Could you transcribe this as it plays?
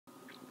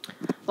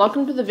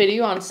Welcome to the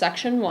video on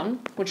section 1,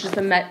 which is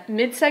the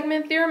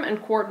midsegment theorem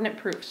and coordinate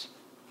proofs.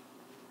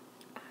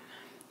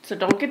 So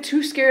don't get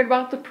too scared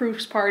about the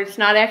proofs part. It's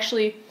not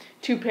actually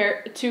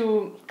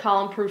two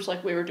column proofs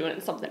like we were doing in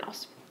something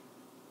else.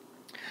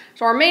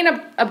 So our main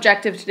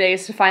objective today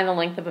is to find the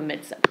length of a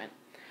midsegment.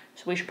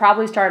 So we should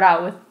probably start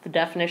out with the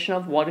definition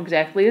of what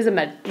exactly is a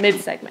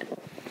midsegment.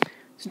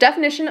 So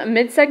definition, a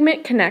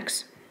midsegment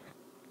connects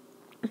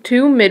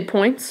two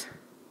midpoints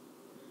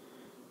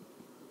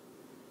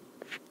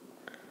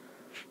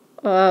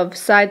of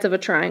sides of a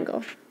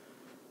triangle.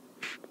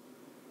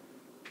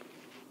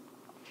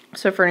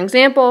 So for an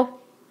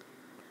example,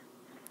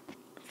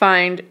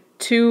 find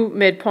two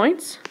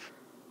midpoints.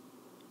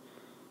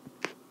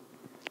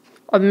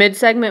 A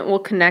midsegment will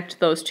connect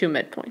those two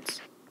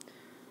midpoints.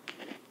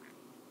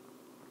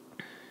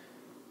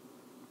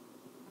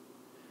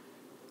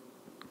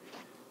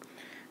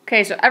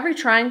 Okay, so every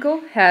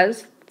triangle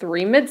has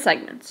three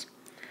midsegments.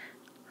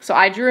 So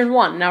I drew in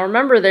one. Now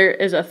remember, there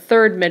is a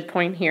third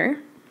midpoint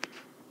here.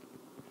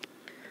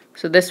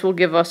 So this will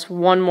give us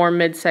one more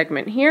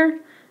midsegment here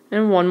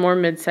and one more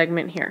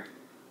midsegment here.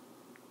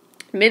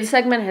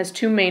 Midsegment has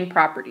two main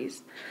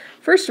properties.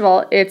 First of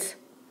all, it's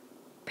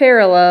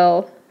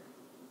parallel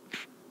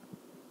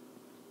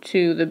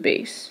to the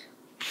base.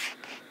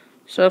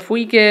 So if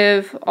we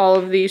give all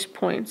of these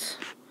points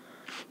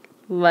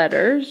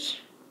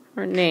letters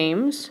or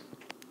names,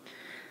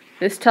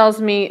 this tells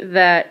me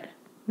that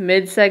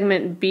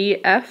midsegment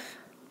BF,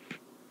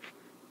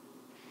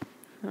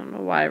 I don't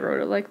know why I wrote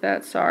it like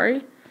that,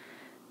 sorry.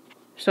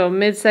 So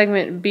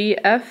midsegment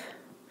BF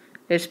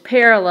is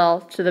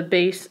parallel to the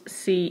base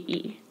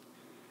CE.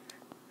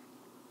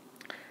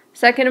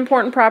 Second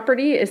important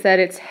property is that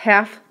it's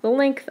half the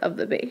length of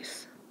the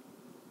base.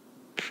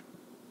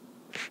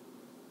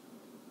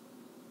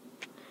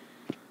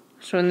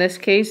 So in this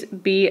case,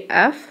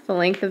 BF, the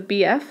length of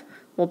BF,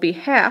 will be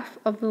half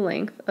of the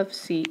length of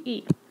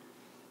CE.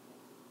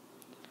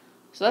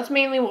 So that's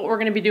mainly what we're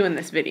going to be doing in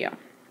this video.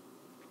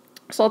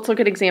 So let's look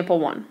at example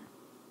 1.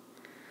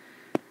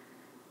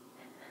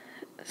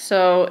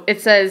 So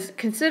it says,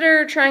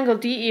 consider triangle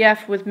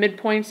DEF with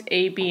midpoints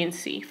A, B, and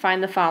C.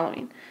 Find the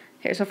following.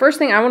 Okay, so first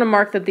thing, I want to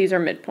mark that these are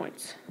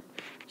midpoints.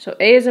 So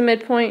A is a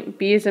midpoint,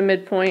 B is a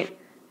midpoint,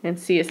 and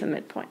C is a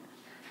midpoint.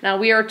 Now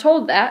we are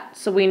told that,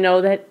 so we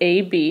know that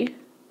AB,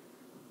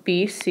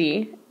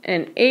 BC,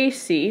 and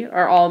AC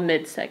are all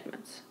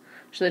midsegments.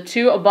 So the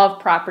two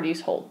above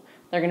properties hold.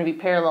 They're going to be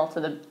parallel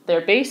to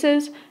their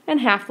bases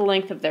and half the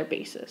length of their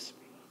bases.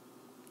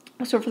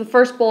 So for the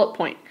first bullet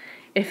point,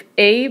 if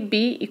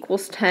AB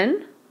equals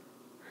 10,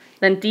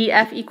 then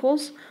DF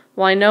equals,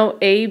 well, I know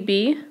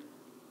AB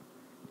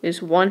is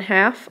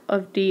 1/2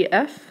 of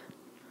DF,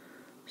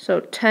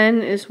 so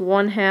 10 is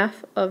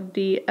 1/2 of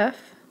DF.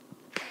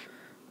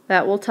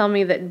 That will tell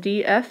me that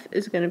DF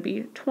is going to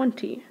be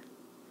 20,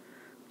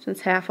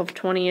 since half of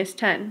 20 is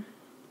 10.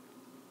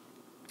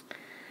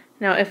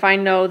 Now if I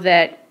know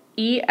that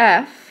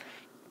EF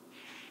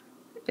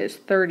is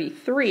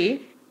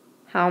 33,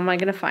 how am I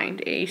going to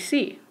find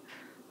AC?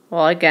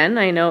 Well, again,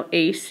 I know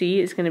AC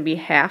is going to be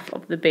half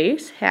of the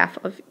base,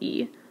 half of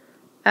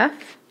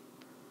EF.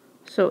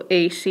 So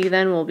AC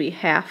then will be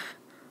half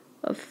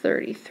of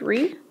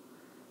 33.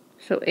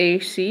 So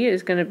AC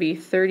is going to be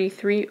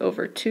 33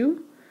 over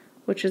 2,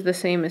 which is the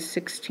same as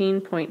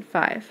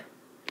 16.5.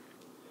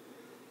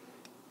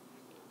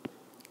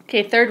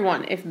 Okay, third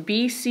one. If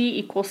BC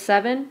equals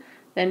 7,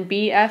 then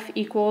BF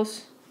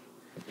equals...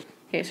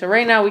 Okay, so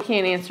right now we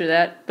can't answer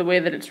that the way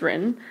that it's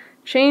written.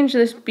 Change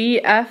this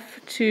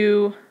BF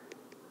to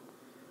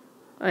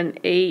an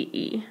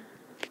AE.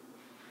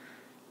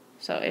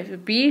 So if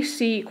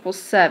BC equals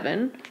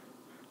 7,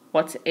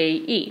 what's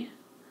AE?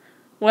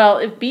 Well,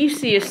 if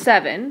BC is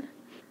 7,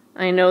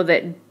 I know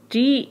that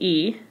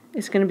DE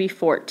is going to be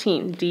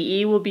 14.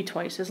 DE will be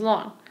twice as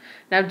long.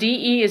 Now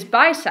DE is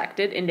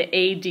bisected into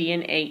AD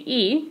and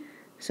AE,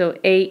 so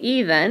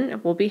AE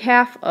then will be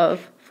half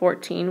of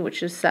 14,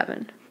 which is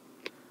 7.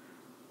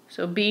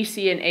 So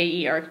BC and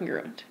AE are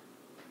congruent.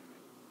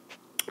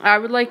 I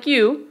would like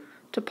you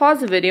to pause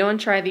the video and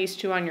try these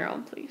two on your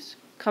own, please.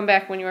 Come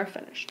back when you are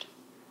finished.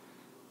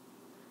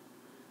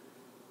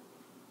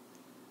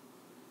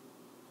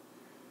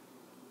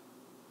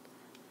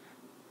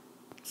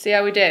 See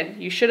how we did.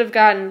 You should have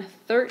gotten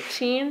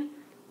 13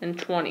 and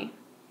 20.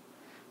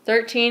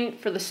 13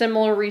 for the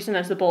similar reason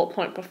as the bullet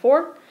point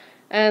before.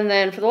 And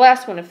then for the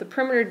last one, if the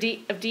perimeter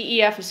of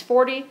DEF is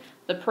 40,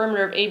 the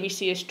perimeter of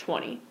ABC is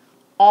 20.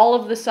 All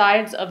of the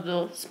sides of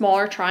the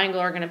smaller triangle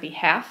are going to be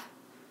half.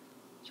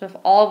 So if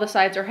all of the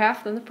sides are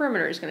half, then the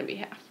perimeter is going to be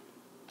half.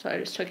 So I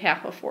just took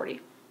half of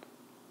 40.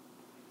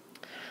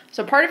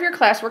 So part of your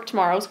classwork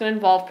tomorrow is going to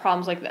involve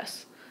problems like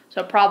this.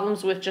 So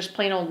problems with just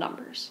plain old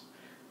numbers.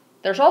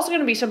 There's also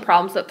going to be some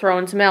problems that throw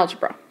in some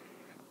algebra.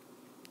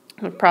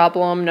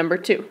 Problem number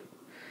 2.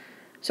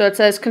 So it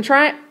says,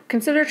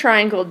 consider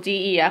triangle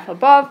DEF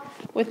above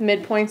with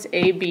midpoints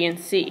A, B, and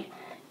C.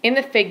 In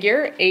the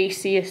figure,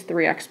 AC is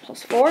 3x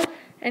plus 4,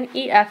 and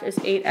EF is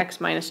 8x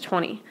minus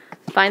 20.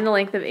 Find the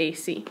length of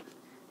AC.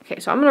 Okay,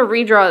 so I'm going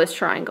to redraw this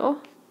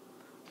triangle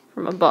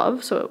from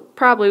above, so it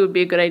probably would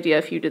be a good idea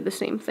if you did the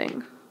same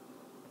thing.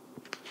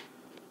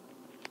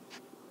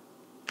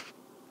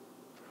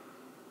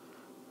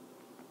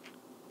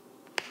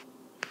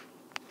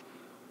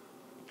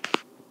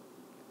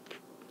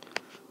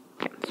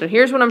 Okay, so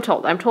here's what I'm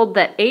told. I'm told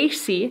that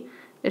AC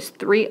is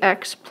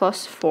 3x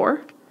plus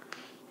 4,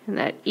 and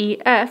that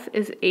EF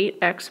is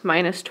 8x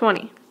minus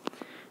 20.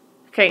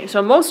 Okay,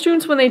 so most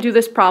students, when they do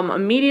this problem,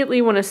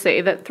 immediately want to say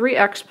that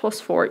 3x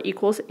plus 4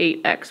 equals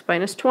 8x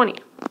minus 20.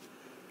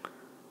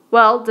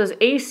 Well, does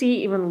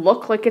AC even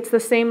look like it's the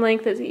same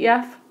length as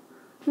EF?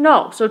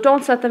 No, so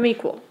don't set them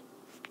equal.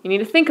 You need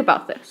to think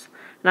about this.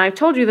 Now, I've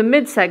told you the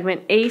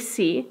midsegment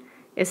AC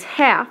is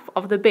half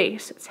of the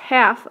base. It's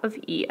half of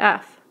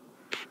EF.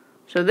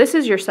 So this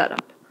is your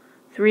setup.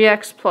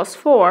 3x plus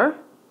 4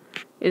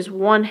 is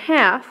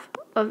 1/2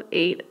 of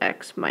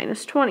 8x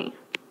minus 20.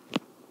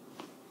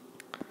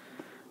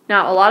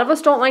 Now, a lot of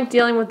us don't like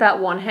dealing with that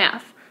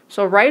 1/2.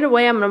 So right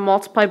away, I'm going to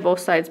multiply both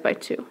sides by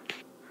 2.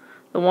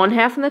 The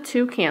 1/2 and the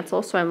 2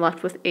 cancel, so I'm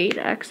left with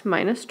 8x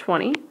minus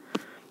 20.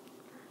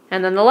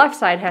 And then the left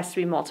side has to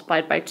be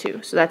multiplied by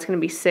 2. So that's going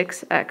to be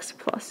 6x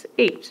plus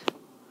 8.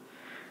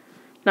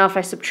 Now, if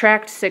I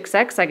subtract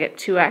 6x, I get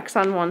 2x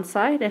on one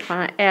side. If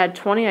I add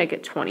 20, I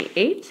get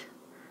 28.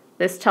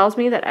 This tells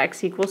me that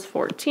x equals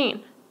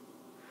 14.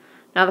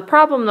 Now, the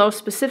problem, though,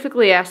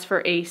 specifically asks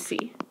for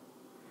AC.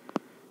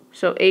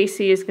 So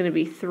AC is going to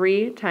be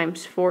 3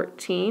 times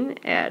 14,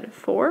 add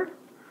 4.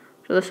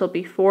 So this will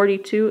be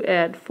 42,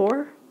 add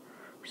 4.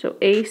 So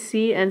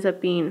AC ends up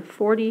being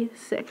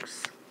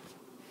 46.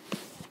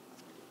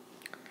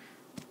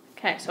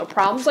 Okay, so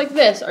problems like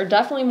this are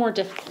definitely more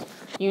difficult.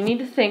 You need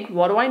to think,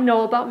 what do I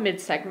know about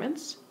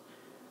midsegments?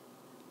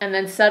 And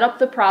then set up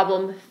the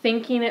problem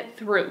thinking it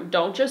through.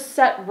 Don't just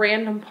set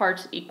random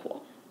parts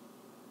equal.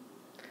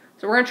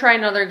 So we're going to try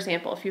another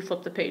example. If you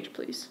flip the page,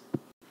 please.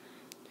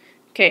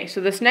 Okay,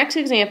 so this next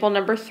example,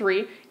 number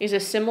 3, is a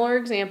similar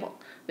example.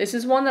 This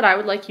is one that I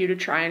would like you to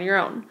try on your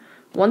own.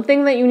 One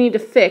thing that you need to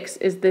fix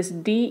is this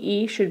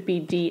DE should be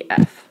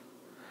DF.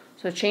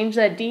 So change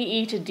that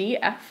DE to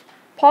DF.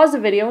 Pause the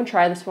video and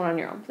try this one on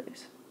your own,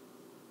 please.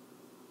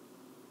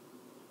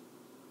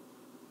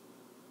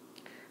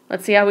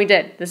 Let's see how we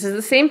did. This is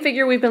the same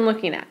figure we've been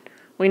looking at.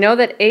 We know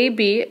that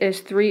AB is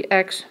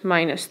 3x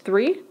minus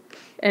 3,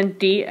 and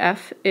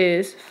DF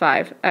is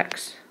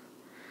 5x.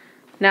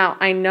 Now,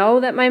 I know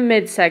that my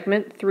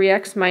midsegment,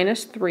 3x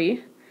minus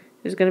 3,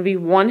 is going to be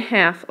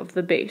 1/2 of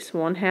the base,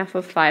 1/2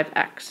 of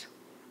 5x.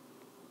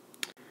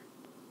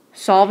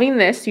 Solving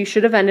this, you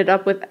should have ended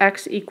up with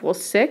x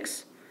equals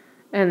 6,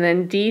 and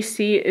then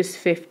DC is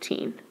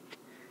 15.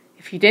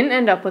 If you didn't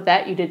end up with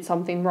that, you did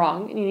something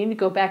wrong, and you need to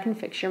go back and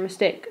fix your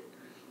mistake.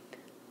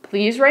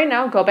 Please, right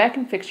now, go back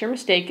and fix your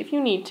mistake if you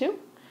need to.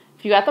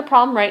 If you got the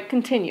problem right,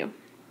 continue.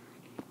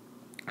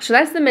 So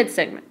that's the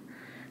midsegment.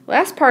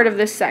 Last part of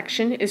this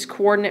section is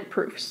coordinate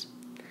proofs.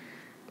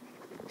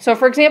 So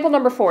for example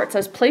number 4, it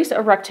says place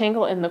a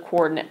rectangle in the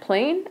coordinate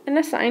plane and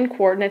assign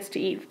coordinates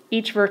to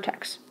each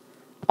vertex.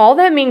 All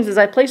that means is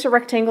I place a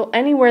rectangle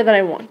anywhere that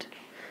I want.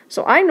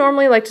 So I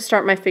normally like to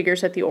start my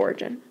figures at the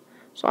origin.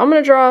 So I'm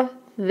going to draw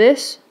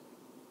this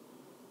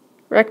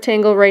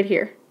rectangle right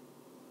here.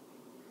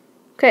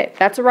 Okay,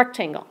 that's a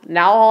rectangle.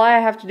 Now all I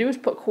have to do is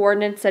put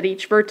coordinates at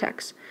each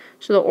vertex.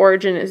 So the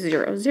origin is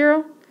 0,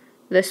 0.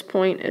 This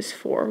point is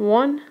 4,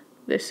 1.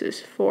 This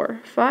is 4,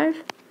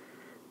 5.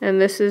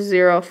 And this is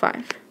 0,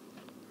 5.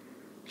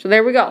 So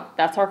there we go.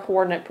 That's our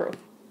coordinate proof.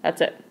 That's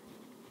it.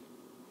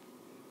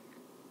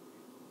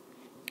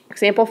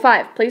 Example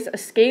 5. Place a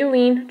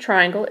scalene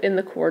triangle in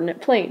the coordinate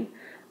plane.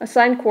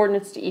 Assign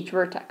coordinates to each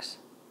vertex.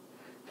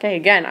 Okay,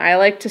 again, I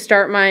like to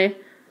start my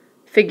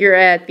figure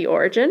at the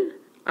origin.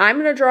 I'm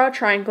going to draw a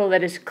triangle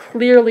that is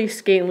clearly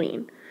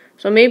scalene.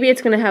 So maybe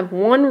it's going to have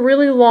one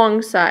really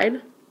long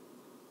side,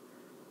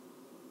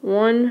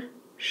 one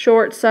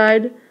short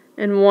side,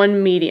 and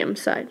one medium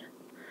side.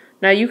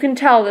 Now you can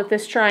tell that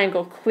this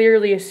triangle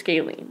clearly is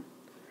scalene.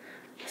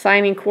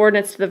 Assigning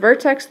coordinates to the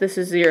vertex, this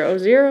is 0,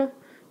 0.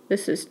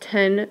 This is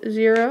 10,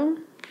 0.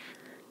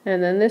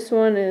 And then this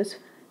one is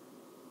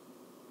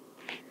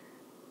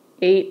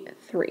 8,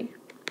 3.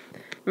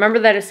 Remember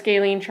that a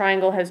scalene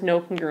triangle has no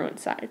congruent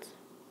sides.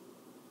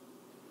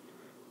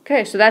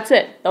 Okay, so that's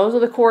it. Those are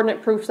the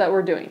coordinate proofs that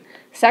we're doing.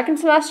 Second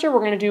semester, we're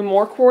going to do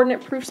more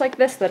coordinate proofs like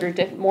this that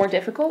are more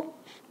difficult.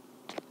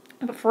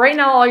 But for right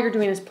now, all you're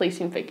doing is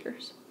placing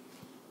figures.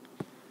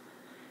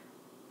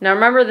 Now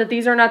remember that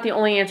these are not the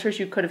only answers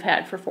you could have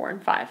had for 4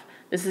 and 5.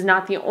 This is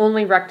not the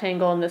only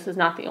rectangle, and this is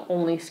not the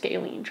only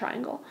scalene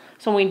triangle.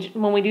 So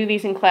when we do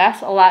these in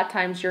class, a lot of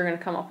times you're going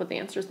to come up with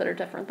answers that are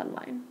different than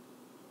mine.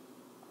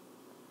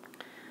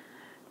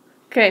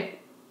 Okay,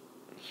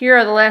 here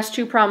are the last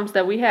 2 problems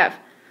that we have.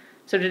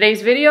 So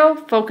today's video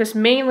focused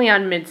mainly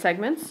on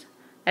midsegments.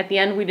 At the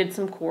end, we did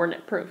some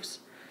coordinate proofs.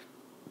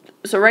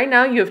 So right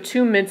now, you have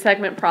 2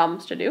 midsegment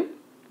problems to do.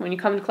 When you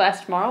come to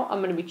class tomorrow, I'm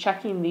going to be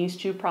checking these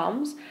 2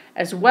 problems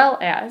as well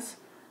as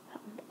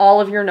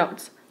all of your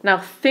notes. Now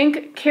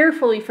think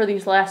carefully for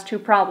these last two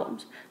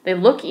problems. They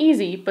look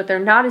easy, but they're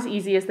not as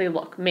easy as they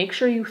look. Make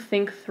sure you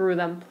think through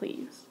them,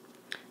 please.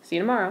 See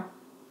you tomorrow.